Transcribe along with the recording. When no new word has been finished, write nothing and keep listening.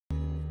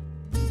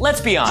Let's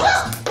be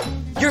honest.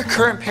 Your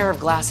current pair of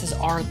glasses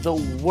are the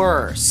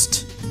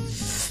worst.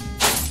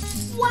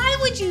 Why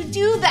would you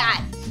do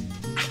that?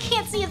 I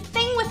can't see a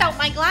thing without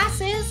my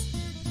glasses.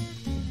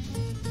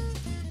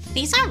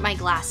 These aren't my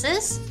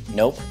glasses.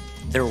 Nope,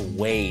 they're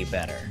way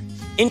better.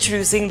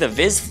 Introducing the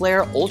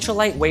Visflair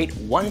ultra-lightweight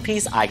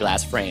one-piece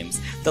eyeglass frames.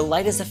 The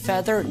light as a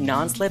feather,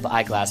 non-slip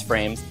eyeglass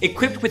frames,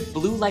 equipped with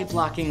blue light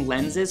blocking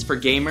lenses for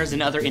gamers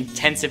and other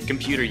intensive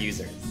computer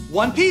users.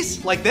 One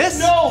piece? Like this?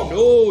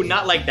 No,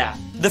 not like that.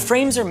 The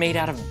frames are made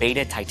out of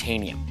beta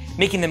titanium,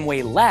 making them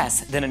weigh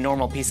less than a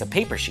normal piece of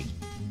paper sheet.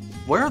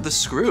 Where are the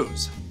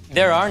screws?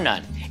 There are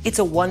none. It's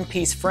a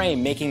one-piece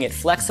frame, making it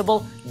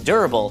flexible,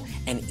 durable,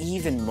 and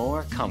even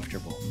more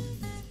comfortable.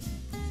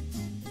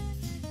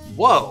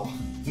 Whoa,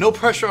 no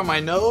pressure on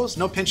my nose,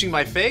 no pinching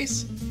my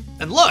face,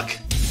 and look!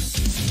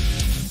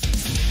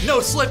 No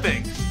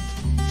slipping!